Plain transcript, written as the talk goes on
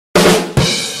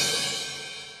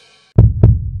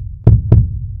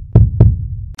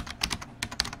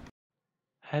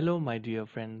Hello, my dear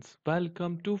friends.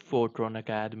 Welcome to Foetron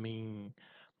Academy.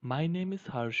 My name is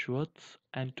Harshwats,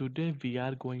 and today we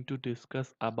are going to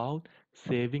discuss about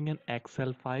saving an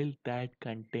Excel file that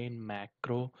contain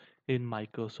macro in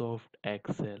Microsoft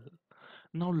Excel.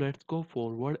 Now let's go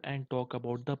forward and talk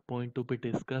about the point to be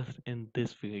discussed in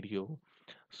this video.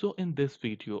 So in this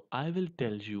video, I will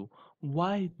tell you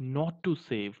why not to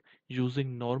save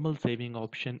using normal saving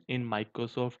option in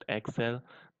Microsoft Excel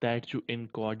that you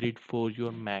encoded for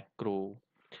your macro.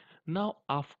 Now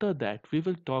after that we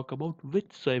will talk about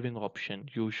which saving option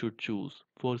you should choose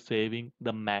for saving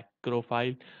the macro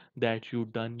file that you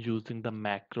done using the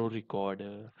macro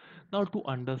recorder. Now to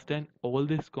understand all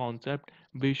this concept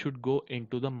we should go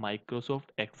into the Microsoft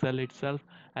Excel itself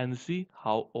and see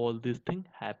how all this thing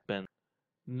happens.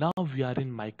 Now we are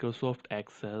in Microsoft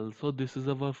Excel. So this is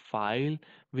our file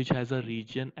which has a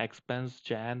region, expense,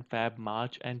 Jan, Feb,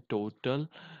 March and total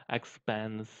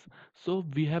expense. So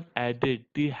we have added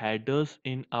the headers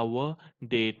in our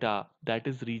data, that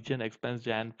is region, expense,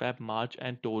 Jan, Feb, March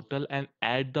and total, and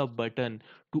add the button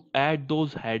to add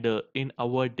those header in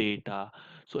our data.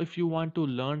 So if you want to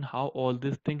learn how all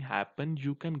this thing happen,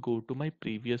 you can go to my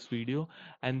previous video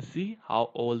and see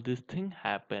how all this thing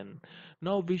happen.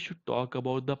 Now we should talk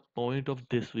about the point of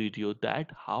this video,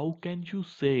 that how can you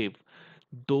save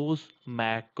those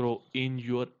macro in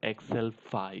your Excel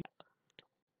file.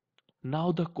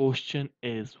 Now the question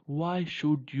is, why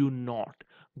should you not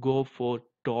go for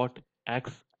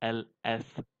 .xlsx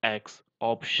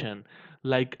option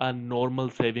like a normal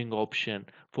saving option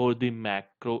for the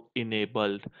macro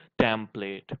enabled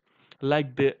template?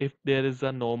 Like if there is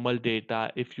a normal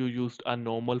data, if you used a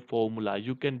normal formula,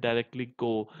 you can directly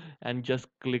go and just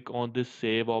click on this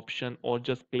save option or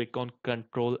just click on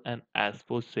Control and S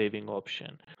for saving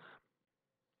option.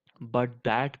 But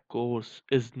that course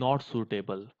is not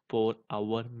suitable for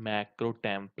our macro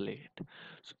template.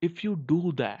 So if you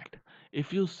do that,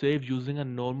 if you save using a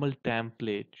normal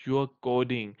template, your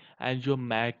coding and your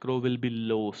macro will be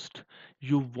lost.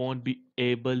 You won't be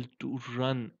able to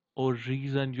run or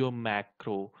rerun your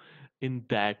macro in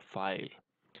that file.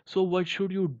 So what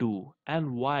should you do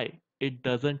and why it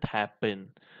doesn't happen?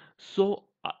 So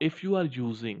if you are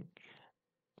using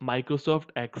Microsoft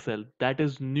Excel that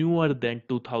is newer than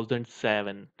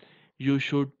 2007, you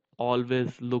should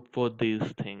always look for these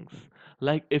things.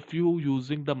 Like if you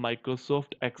using the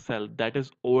Microsoft Excel that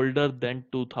is older than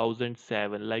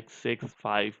 2007, like 6,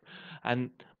 5, and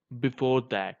before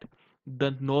that,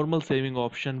 the normal saving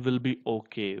option will be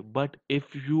okay. But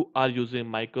if you are using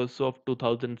Microsoft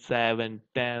 2007,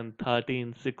 10,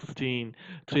 13, 16,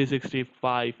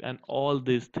 365 and all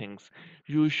these things,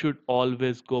 you should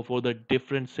always go for the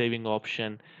different saving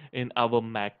option in our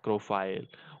macro file.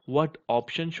 What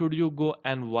option should you go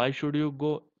and why should you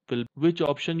go, which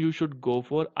option you should go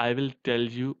for, I will tell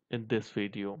you in this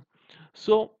video.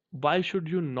 So why should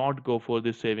you not go for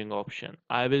the saving option?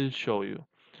 I will show you.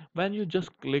 When you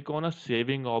just click on a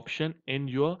saving option in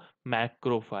your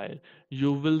macro file,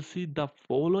 you will see the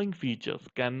following features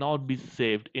cannot be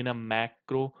saved in a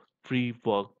macro free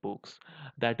workbooks,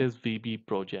 that is VB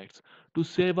projects. To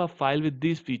save a file with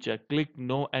this feature, click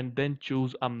no and then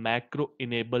choose a macro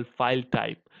enable file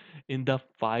type in the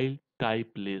file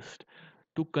type list.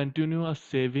 To continue a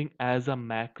saving as a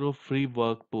macro free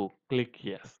workbook, click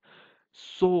yes.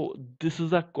 So this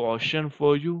is a caution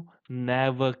for you.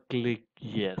 Never click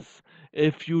yes.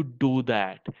 If you do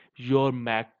that, your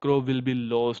macro will be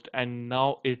lost and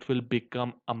now it will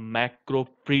become a macro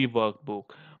free workbook.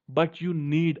 But you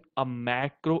need a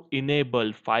macro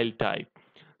enabled file type.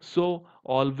 So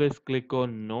always click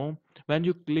on no. When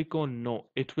you click on no,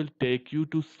 it will take you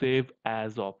to save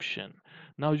as option.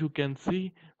 Now you can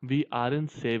see we are in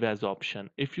save as option.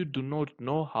 If you do not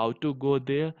know how to go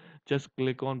there, just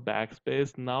click on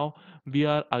backspace. Now we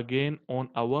are again on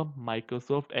our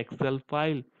Microsoft Excel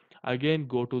file. Again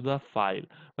go to the file.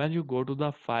 When you go to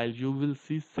the file, you will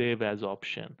see save as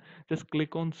option. Just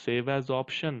click on save as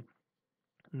option.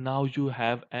 Now you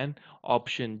have an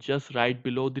option just right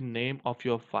below the name of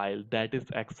your file, that is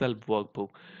Excel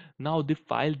workbook. Now the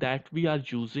file that we are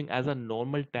using as a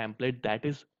normal template, that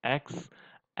is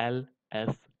XLSX.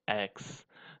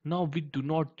 Now we do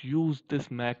not use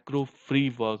this macro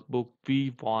free workbook,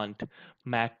 we want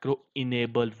macro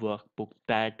enabled workbook,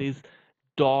 that is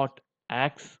 .xlsm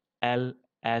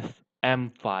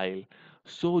file.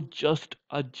 So just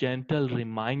a gentle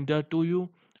reminder to you,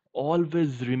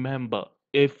 always remember,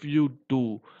 if you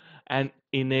do and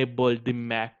enable the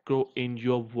macro in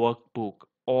your workbook,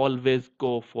 always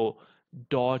go for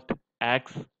 .xlsm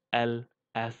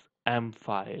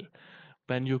file.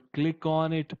 When you click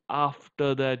on it,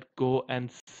 after that go and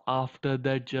after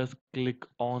that just click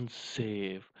on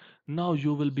save. Now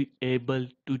you will be able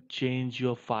to change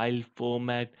your file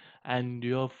format, and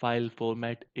your file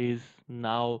format is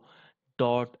now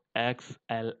 .xlsm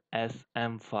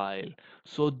file.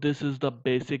 So this is the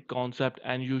basic concept,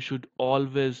 and you should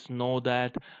always know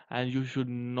that, and you should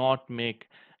not make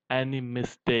any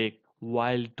mistake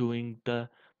while doing the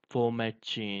format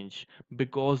change,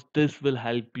 because this will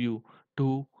help you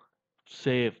to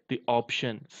save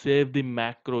the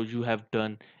macro you have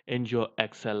done in your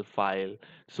Excel file.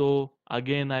 So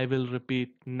again, I will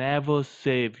repeat, never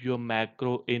save your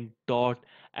macro in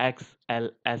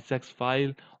 .xlsx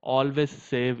file, always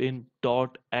save in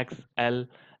 .xlsm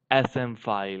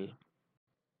file.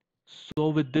 So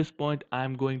with this point,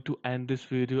 I'm going to end this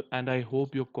video, and I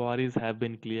hope your queries have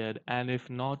been cleared. And if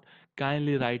not,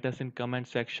 kindly write us in comment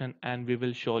section and we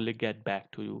will surely get back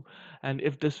to you. And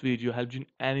if this video helped you in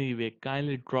any way,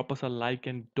 kindly drop us a like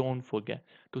and don't forget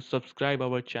to subscribe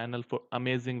our channel for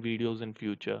amazing videos in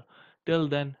future. Till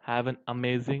then, have an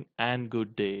amazing and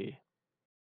good day.